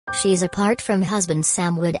She's apart from husband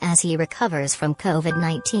Sam Wood as he recovers from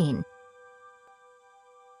COVID-19.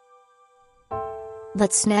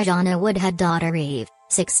 But Snezana Wood had daughter Eve,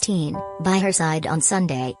 16, by her side on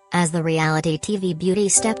Sunday, as the reality TV beauty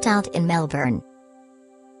stepped out in Melbourne.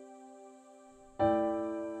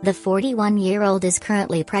 The 41-year-old is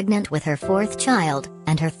currently pregnant with her fourth child,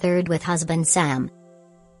 and her third with husband Sam.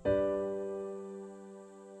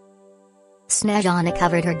 Snezana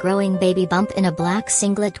covered her growing baby bump in a black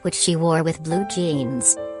singlet which she wore with blue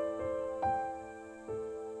jeans.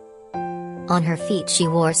 On her feet she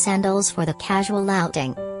wore sandals for the casual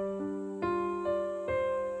outing.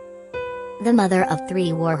 The mother of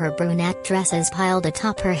three wore her brunette tresses piled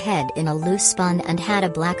atop her head in a loose bun and had a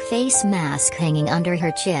black face mask hanging under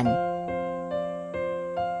her chin.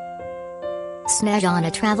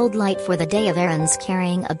 Snezana traveled light for the day of errands,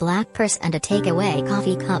 carrying a black purse and a takeaway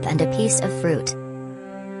coffee cup and a piece of fruit.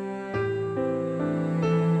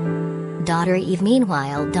 Daughter Eve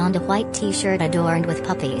meanwhile donned a white t-shirt adorned with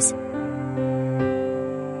puppies.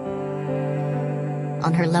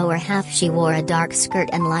 On her lower half she wore a dark skirt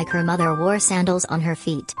and, like her mother, wore sandals on her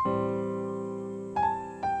feet.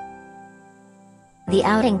 The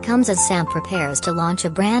outing comes as Sam prepares to launch a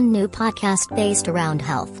brand new podcast based around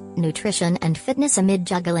health, nutrition and fitness amid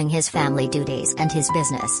juggling his family duties and his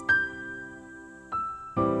business.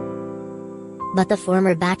 But the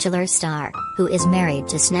former Bachelor star, who is married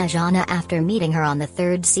to Snezana after meeting her on the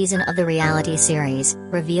third season of the reality series,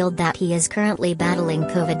 revealed that he is currently battling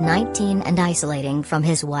COVID-19 and isolating from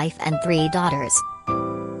his wife and three daughters.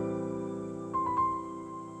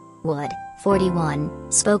 Wood,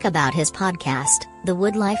 41, spoke about his podcast, The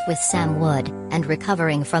Wood Life with Sam Wood, and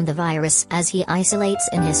recovering from the virus as he isolates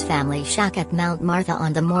in his family shack at Mount Martha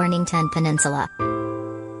on the Mornington Peninsula.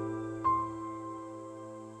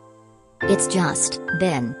 "It's just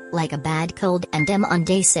been like a bad cold and I'm on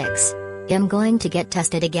day 6. I'm going to get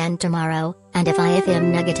tested again tomorrow, and if I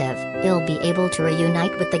am negative, I'll be able to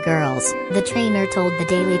reunite with the girls," the trainer told the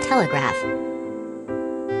Daily Telegraph.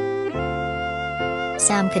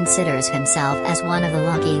 Sam considers himself as one of the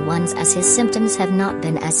lucky ones as his symptoms have not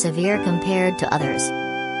been as severe compared to others.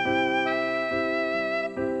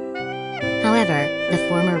 However, the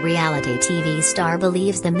former reality TV star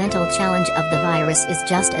believes the mental challenge of the virus is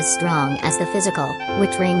just as strong as the physical,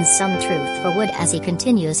 which rings some truth for Wood as he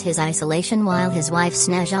continues his isolation while his wife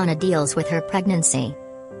Snezana deals with her pregnancy.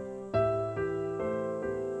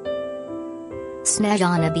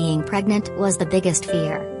 Snezana being pregnant was the biggest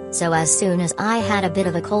fear, so as soon as I had a bit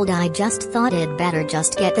of a cold I just thought I'd better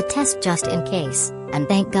just get the test just in case, and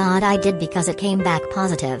thank God I did because it came back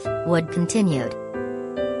positive, Wood continued.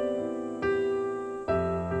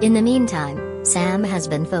 In the meantime, Sam has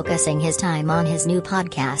been focusing his time on his new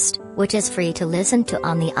podcast, which is free to listen to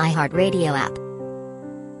on the iHeartRadio app.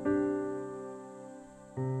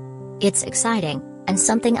 "It's exciting, and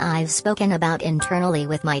something I've spoken about internally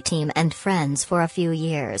with my team and friends for a few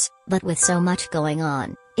years, but with so much going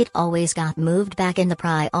on, it always got moved back in the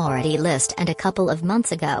priority list, and a couple of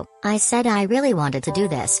months ago, I said I really wanted to do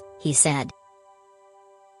this," he said.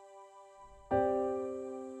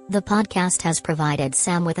 The podcast has provided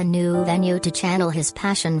Sam with a new venue to channel his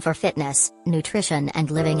passion for fitness, nutrition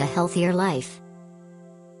and living a healthier life.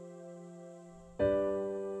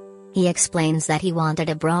 He explains that he wanted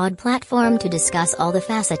a broad platform to discuss all the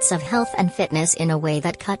facets of health and fitness in a way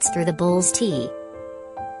that cuts through the bull's tea.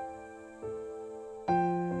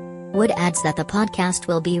 Wood adds that the podcast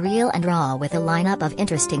will be real and raw with a lineup of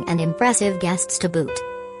interesting and impressive guests to boot.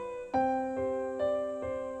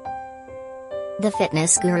 The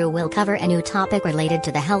fitness guru will cover a new topic related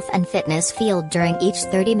to the health and fitness field during each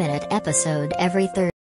 30-minute episode every Thursday.